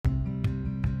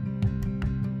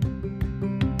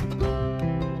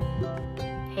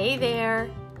Hey there!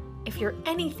 If you're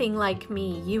anything like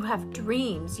me, you have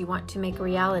dreams you want to make a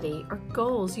reality or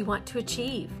goals you want to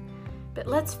achieve. But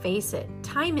let's face it,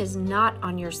 time is not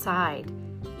on your side.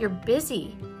 You're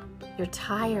busy, you're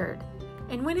tired,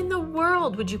 and when in the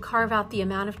world would you carve out the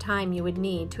amount of time you would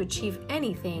need to achieve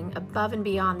anything above and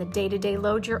beyond the day-to-day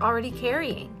load you're already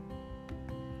carrying?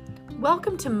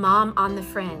 Welcome to Mom on the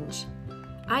Fringe.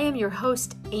 I am your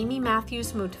host, Amy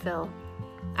Matthews Mutville.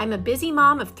 I'm a busy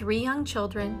mom of 3 young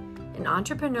children, an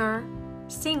entrepreneur,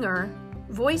 singer,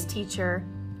 voice teacher,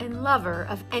 and lover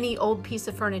of any old piece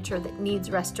of furniture that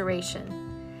needs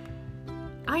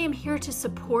restoration. I am here to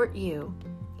support you,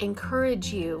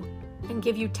 encourage you, and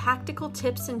give you tactical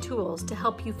tips and tools to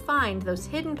help you find those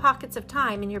hidden pockets of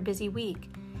time in your busy week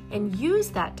and use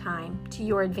that time to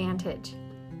your advantage.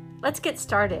 Let's get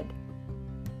started.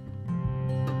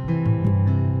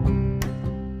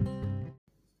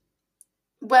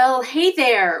 Well, hey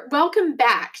there. Welcome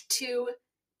back to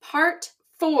part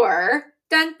 4.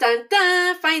 Dun, dun,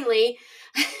 dun. Finally,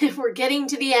 we're getting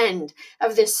to the end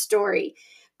of this story.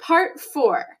 Part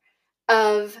 4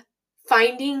 of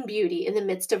Finding Beauty in the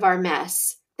Midst of Our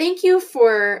Mess. Thank you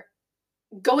for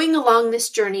going along this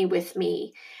journey with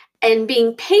me and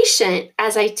being patient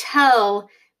as I tell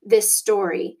this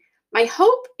story. My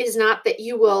hope is not that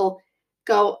you will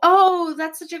go, oh,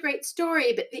 that's such a great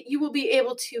story, but that you will be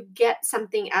able to get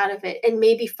something out of it and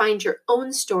maybe find your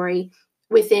own story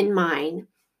within mine.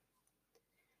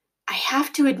 I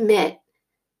have to admit,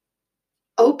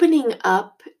 opening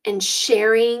up and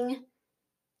sharing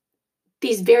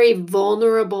these very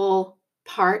vulnerable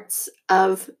parts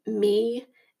of me,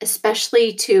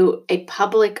 especially to a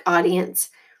public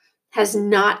audience, has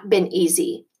not been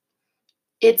easy.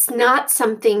 It's not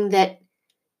something that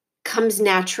comes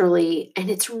naturally, and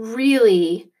it's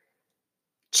really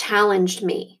challenged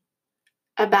me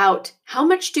about how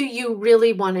much do you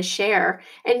really want to share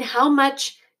and how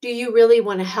much do you really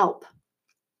want to help.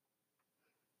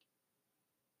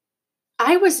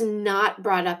 I was not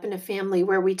brought up in a family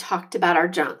where we talked about our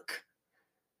junk.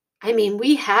 I mean,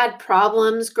 we had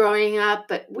problems growing up,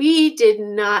 but we did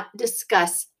not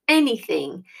discuss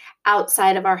anything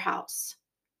outside of our house.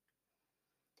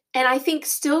 And I think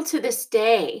still to this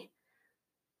day,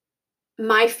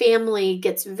 my family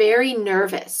gets very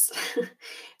nervous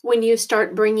when you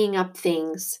start bringing up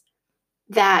things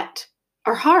that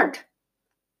are hard.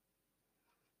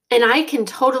 And I can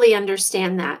totally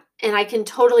understand that. And I can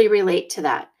totally relate to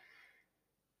that.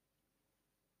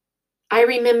 I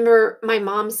remember my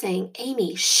mom saying,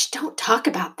 Amy, don't talk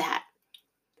about that.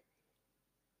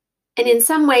 And in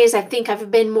some ways, I think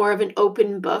I've been more of an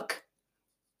open book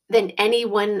than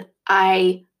anyone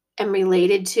I am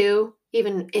related to,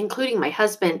 even including my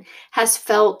husband, has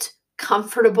felt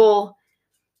comfortable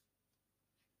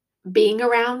being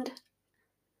around.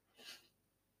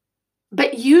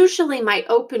 But usually my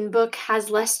open book has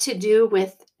less to do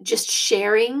with just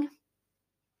sharing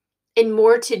and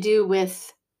more to do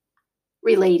with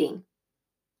relating.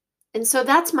 And so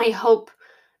that's my hope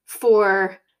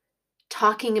for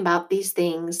talking about these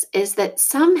things, is that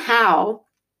somehow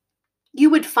you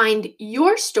would find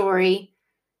your story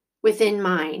within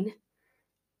mine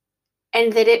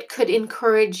and that it could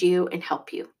encourage you and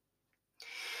help you.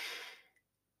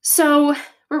 So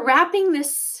we're wrapping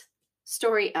this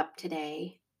story up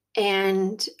today,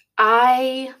 and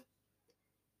I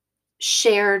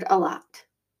shared a lot.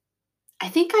 I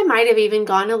think I might have even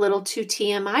gone a little too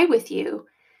TMI with you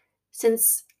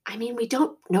since, we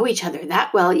don't know each other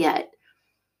that well yet.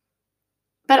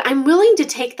 But I'm willing to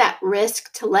take that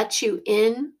risk to let you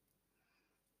in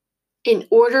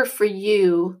order for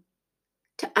you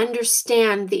to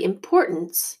understand the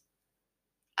importance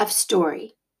of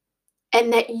story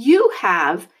and that you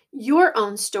have your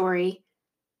own story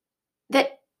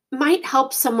that might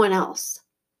help someone else.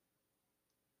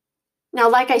 Now,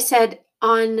 like I said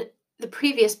on the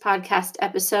previous podcast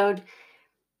episode,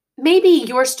 maybe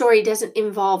your story doesn't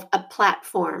involve a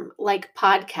platform like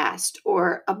podcast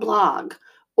or a blog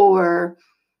or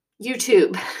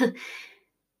YouTube.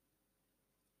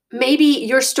 Maybe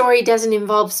your story doesn't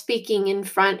involve speaking in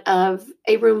front of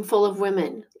a room full of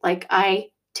women like I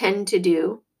tend to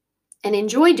do and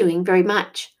enjoy doing very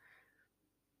much.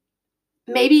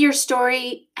 Maybe your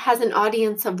story has an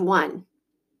audience of 1.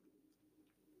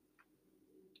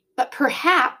 But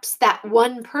perhaps that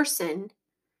one person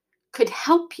could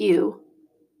help you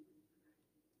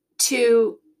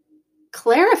to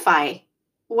clarify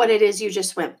what it is you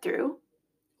just went through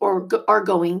or are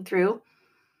going through.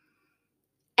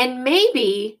 And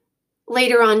maybe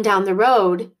later on down the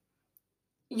road,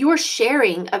 your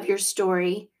sharing of your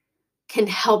story can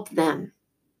help them.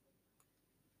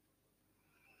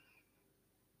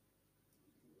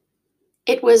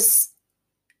 It was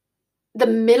the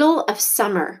middle of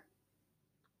summer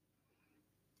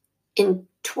in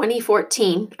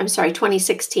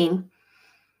 2016.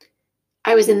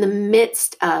 I was in the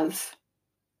midst of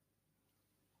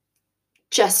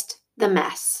just the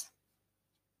mess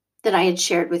that I had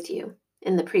shared with you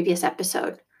in the previous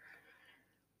episode.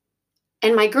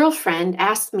 And my girlfriend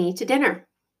asked me to dinner.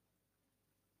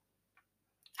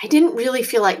 I didn't really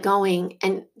feel like going.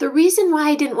 And the reason why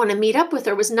I didn't want to meet up with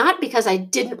her was not because I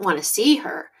didn't want to see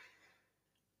her.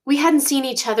 We hadn't seen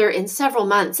each other in several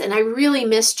months, and I really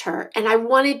missed her. And I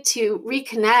wanted to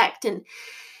reconnect and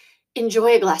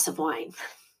enjoy a glass of wine.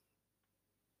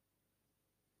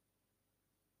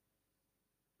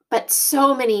 But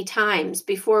so many times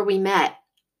before we met,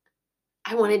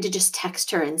 I wanted to just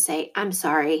text her and say, I'm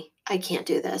sorry, I can't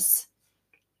do this.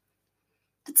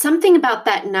 But something about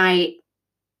that night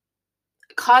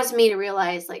caused me to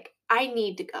realize, like, I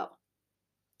need to go.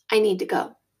 I need to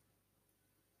go.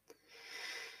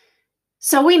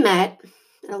 So we met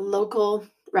at a local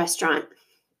restaurant.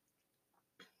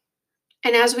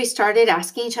 And as we started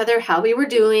asking each other how we were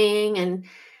doing and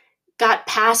got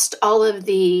past all of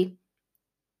the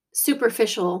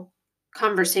superficial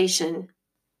conversation,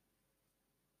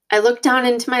 I looked down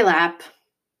into my lap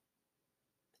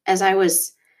as I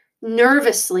was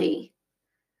nervously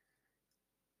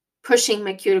pushing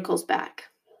my cuticles back.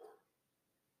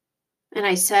 And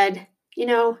I said,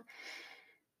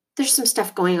 there's some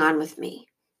stuff going on with me.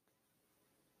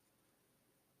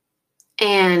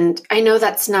 And I know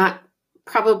that's not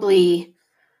probably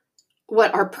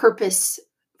what our purpose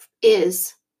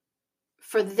is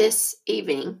for this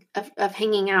evening of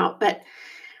hanging out, but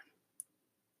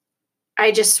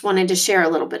I just wanted to share a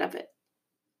little bit of it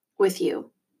with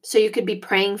you so you could be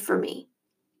praying for me.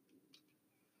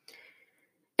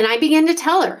 And I began to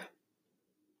tell her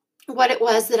what it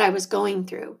was that I was going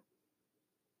through.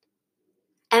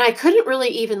 And I couldn't really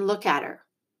even look at her.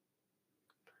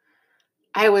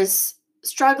 I was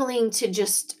struggling to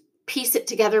just piece it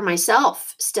together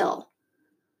myself still.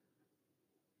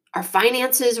 Our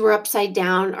finances were upside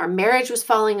down. Our marriage was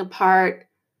falling apart.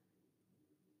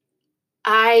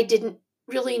 I didn't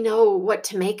really know what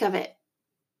to make of it.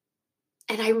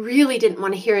 And I really didn't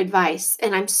want to hear advice.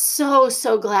 And I'm so,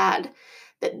 so glad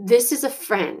that this is a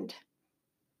friend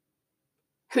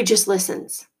who just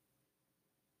listens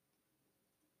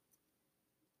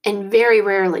and very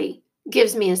rarely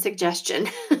gives me a suggestion.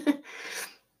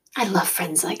 I love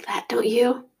friends like that, don't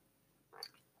you?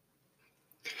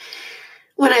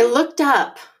 When I looked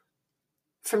up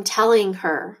from telling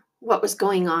her what was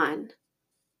going on,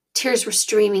 tears were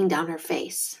streaming down her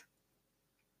face.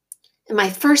 And my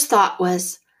first thought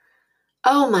was,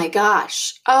 oh my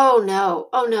gosh, oh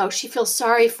no, she feels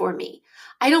sorry for me.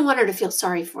 I don't want her to feel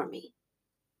sorry for me.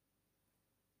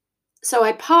 So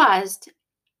I paused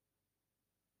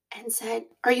and said,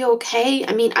 are you okay?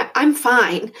 I mean, I'm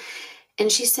fine.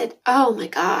 And she said, oh my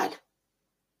God,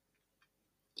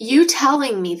 you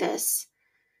telling me this,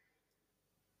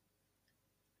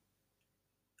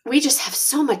 we just have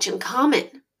so much in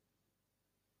common.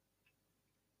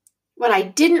 What I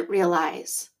didn't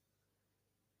realize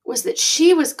was that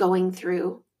she was going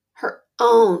through her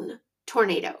own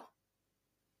tornado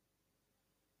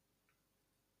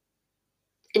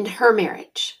in her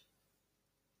marriage.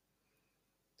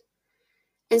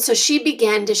 And so she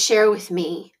began to share with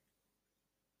me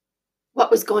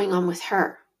what was going on with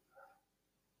her.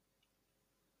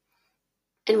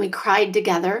 And we cried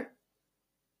together.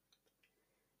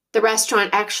 The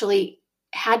restaurant actually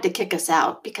had to kick us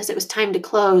out because it was time to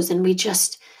close and we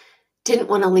just didn't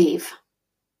want to leave.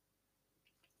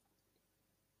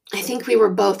 I think we were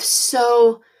both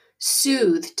so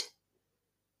soothed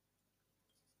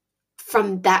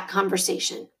from that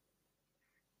conversation.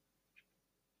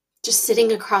 Just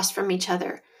sitting across from each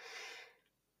other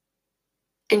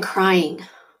and crying.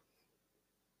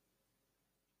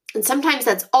 And sometimes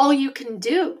that's all you can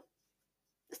do.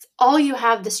 That's all you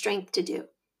have the strength to do.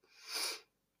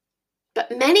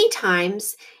 But many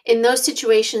times in those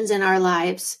situations in our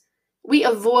lives, we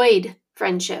avoid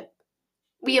friendship.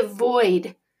 We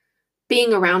avoid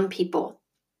being around people.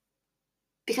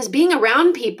 Because being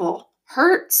around people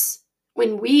hurts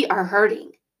when we are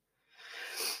hurting.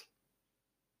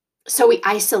 So we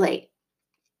isolate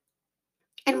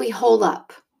and we hold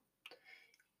up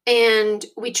and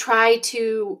we try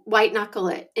to white knuckle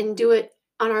it and do it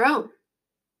on our own.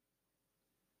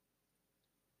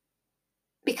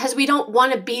 Because we don't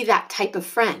want to be that type of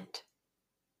friend,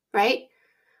 right?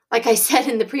 Like I said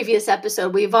in the previous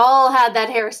episode, we've all had that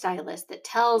hairstylist that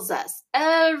tells us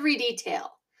every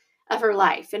detail of her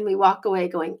life. And we walk away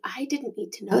going, I didn't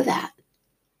need to know that.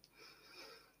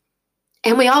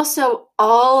 And we also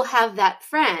all have that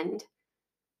friend,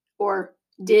 or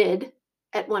did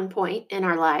at one point in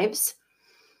our lives,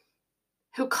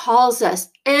 who calls us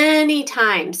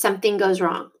anytime something goes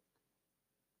wrong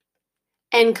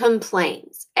and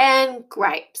complains and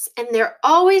gripes. And they're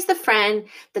always the friend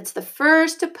that's the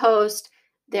first to post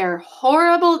their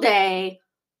horrible day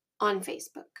on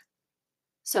Facebook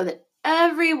so that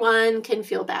everyone can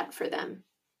feel bad for them.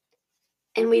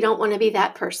 And we don't want to be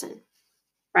that person,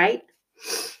 right?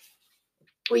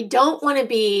 We don't want to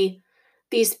be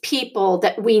these people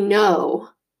that we know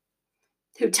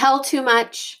who tell too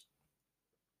much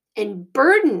and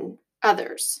burden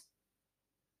others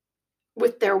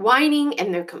with their whining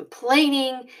and their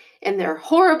complaining and their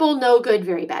horrible, no good,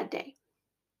 very bad day.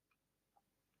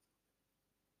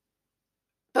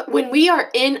 But when we are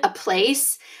in a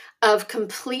place of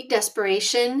complete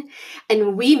desperation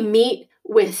and we meet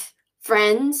with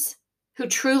friends who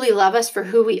truly love us for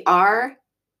who we are,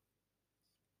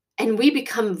 and we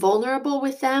become vulnerable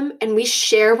with them and we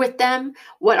share with them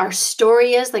what our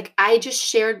story is, like I just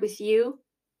shared with you,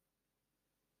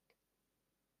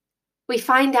 we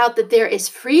find out that there is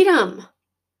freedom.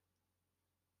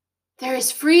 There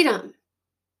is freedom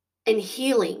and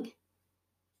healing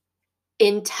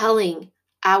in telling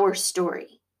our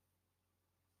story.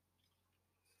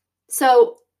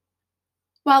 So,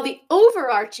 while the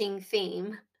overarching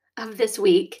theme of this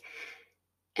week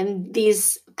and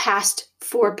these past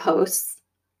 4 posts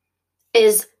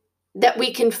is that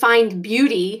we can find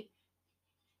beauty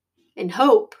and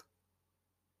hope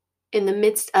in the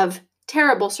midst of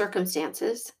terrible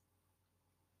circumstances,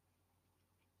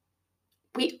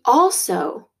 we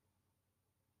also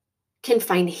can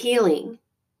find healing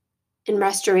and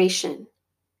restoration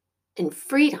and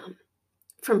freedom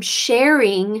from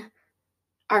sharing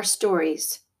our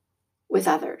stories with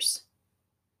others.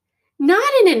 Not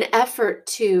in an effort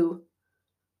to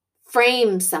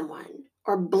frame someone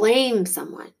or blame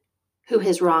someone who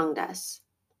has wronged us.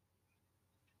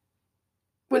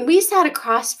 When we sat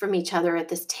across from each other at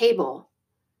this table,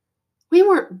 we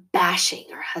weren't bashing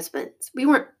our husbands. We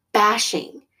weren't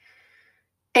bashing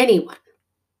anyone.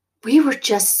 We were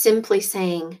just simply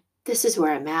saying, this is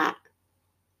where I'm at.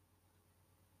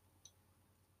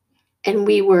 And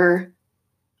we were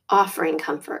offering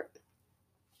comfort.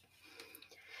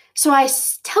 So I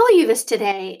tell you this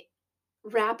today,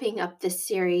 wrapping up this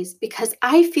series, because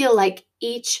I feel like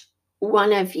each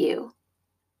one of you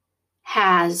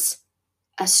has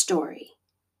a story.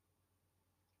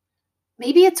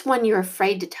 Maybe it's one you're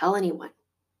afraid to tell anyone.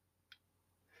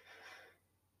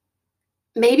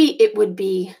 Maybe it would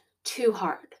be too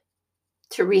hard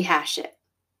to rehash it.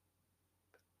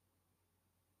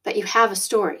 But you have a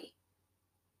story.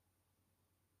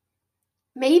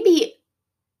 Maybe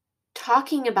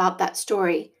talking about that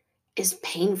story is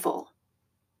painful.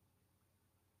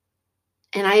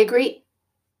 And I agree,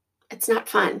 it's not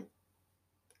fun.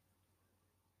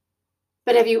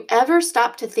 But have you ever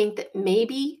stopped to think that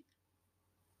maybe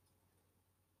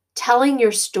telling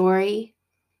your story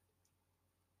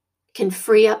can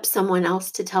free up someone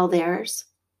else to tell theirs,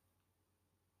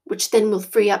 which then will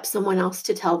free up someone else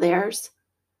to tell theirs,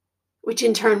 which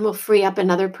in turn will free up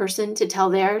another person to tell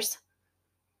theirs?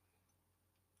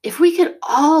 If we could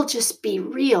all just be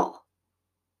real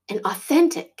and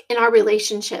authentic in our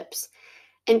relationships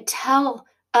and tell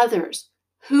others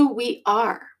who we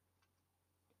are,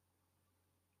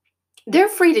 they're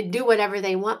free to do whatever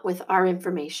they want with our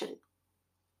information.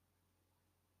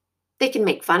 They can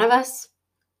make fun of us.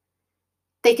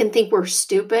 They can think we're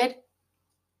stupid.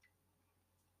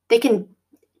 They can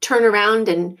turn around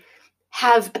and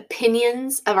have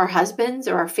opinions of our husbands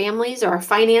or our families or our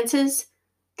finances.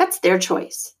 That's their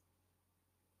choice.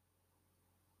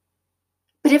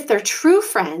 But if they're true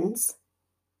friends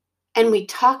and we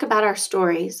talk about our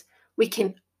stories, we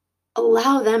can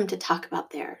allow them to talk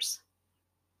about theirs.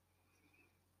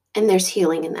 And there's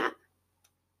healing in that.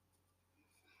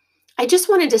 I just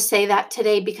wanted to say that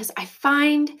today because I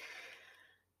find,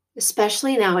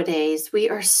 especially nowadays, we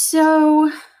are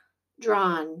so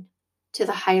drawn to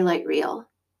the highlight reel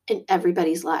in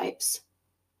everybody's lives.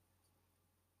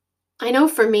 I know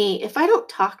for me, if I don't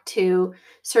talk to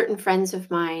certain friends of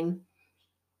mine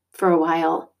for a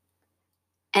while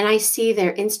and I see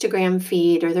their Instagram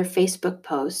feed or their Facebook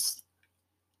posts,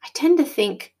 I tend to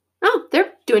think, oh,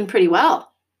 they're doing pretty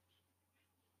well.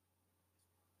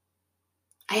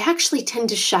 I actually tend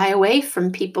to shy away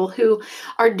from people who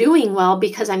are doing well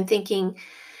because I'm thinking,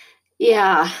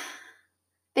 yeah,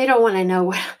 they don't want to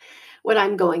know what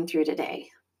I'm going through today.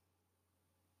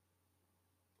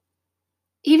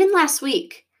 Even last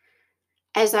week,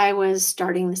 as I was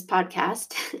starting this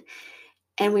podcast,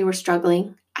 and we were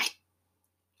struggling,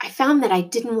 I found that I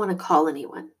didn't want to call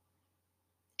anyone.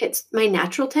 It's my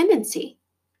natural tendency.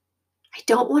 I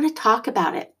don't want to talk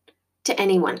about it to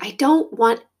anyone. I don't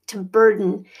want to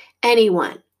burden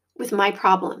anyone with my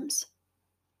problems.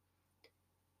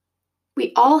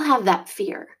 We all have that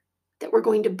fear that we're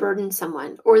going to burden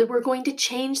someone, or we're going to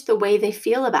change the way they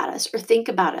feel about us or think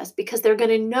about us because they're going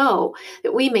to know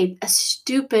that we made a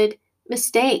stupid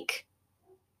mistake.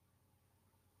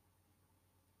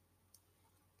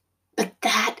 But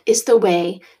that is the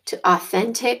way to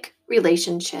authentic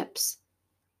relationships.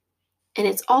 And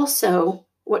it's also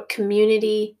what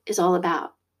community is all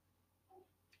about.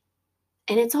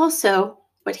 And it's also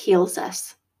what heals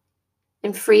us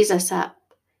and frees us up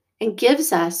and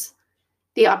gives us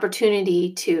the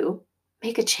opportunity to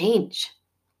make a change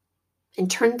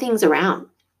and turn things around.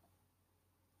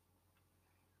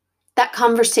 That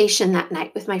conversation that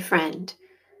night with my friend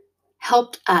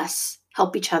helped us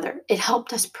help each other. It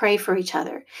helped us pray for each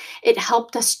other. It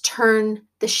helped us turn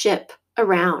the ship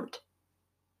around.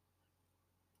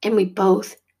 And we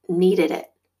both needed it.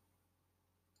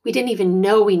 We didn't even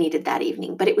know we needed that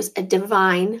evening, but it was a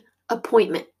divine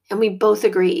appointment, and we both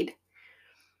agreed.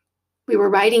 We were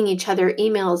writing each other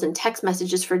emails and text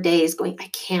messages for days going, I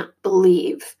can't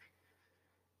believe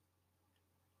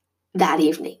that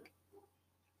evening.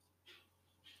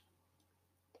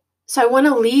 So I want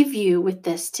to leave you with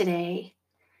this today.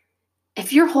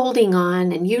 If you're holding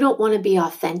on and you don't want to be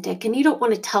authentic and you don't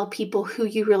want to tell people who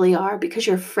you really are because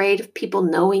you're afraid of people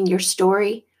knowing your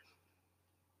story,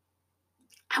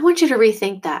 I want you to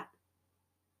rethink that.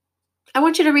 I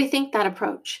want you to rethink that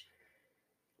approach.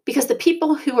 Because the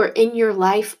people who are in your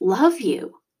life love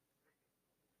you.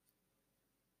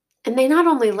 And they not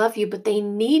only love you, but they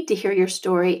need to hear your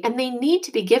story, and they need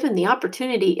to be given the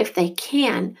opportunity, if they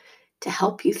can, to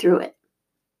help you through it.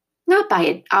 Not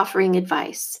by offering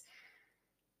advice,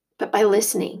 but by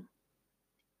listening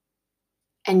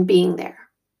and being there.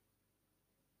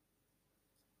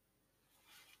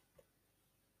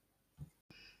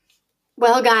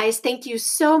 Well, guys, thank you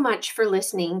so much for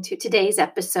listening to today's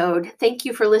episode. Thank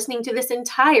you for listening to this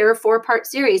entire 4-part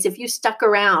series. If you stuck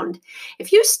around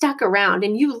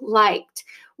and you liked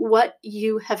what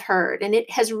you have heard and it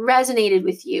has resonated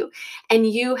with you and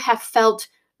you have felt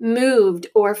moved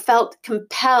or felt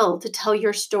compelled to tell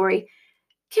your story,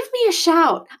 give me a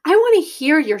shout. I want to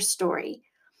hear your story.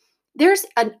 There's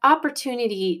an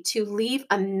opportunity to leave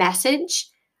a message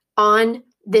on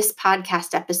this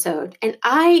podcast episode, and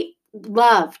I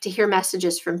love to hear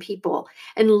messages from people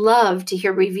and love to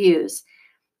hear reviews.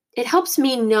 It helps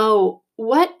me know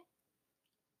what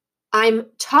I'm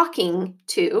talking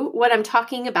to, what I'm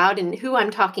talking about, and who I'm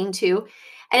talking to.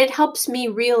 And it helps me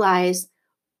realize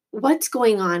what's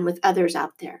going on with others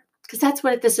out there, because that's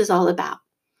what this is all about.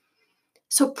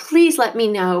 So please let me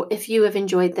know if you have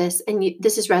enjoyed this and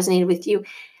this has resonated with you,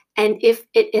 and if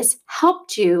it has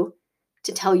helped you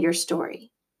to tell your story.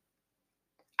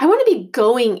 I want to be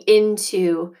going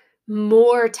into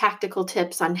more tactical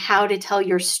tips on how to tell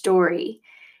your story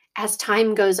as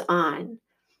time goes on.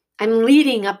 I'm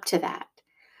leading up to that.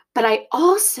 But I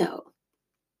also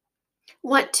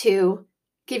want to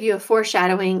give you a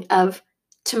foreshadowing of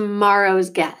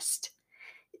tomorrow's guest.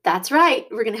 That's right.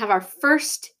 We're going to have our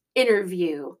first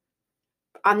interview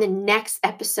on the next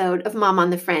episode of Mom on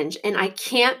the Fringe. And I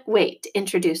can't wait to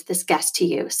introduce this guest to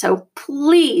you. So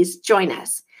please join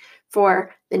us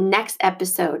for the next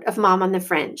episode of Mom on the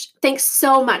Fringe. Thanks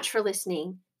so much for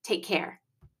listening. Take care.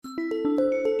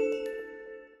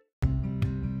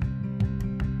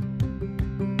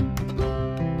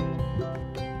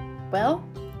 Well,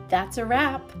 that's a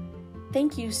wrap.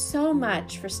 Thank you so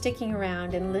much for sticking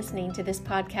around and listening to this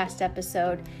podcast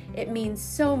episode. It means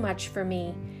so much for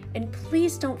me. And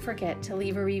please don't forget to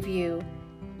leave a review.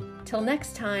 Till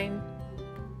next time,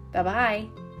 bye-bye.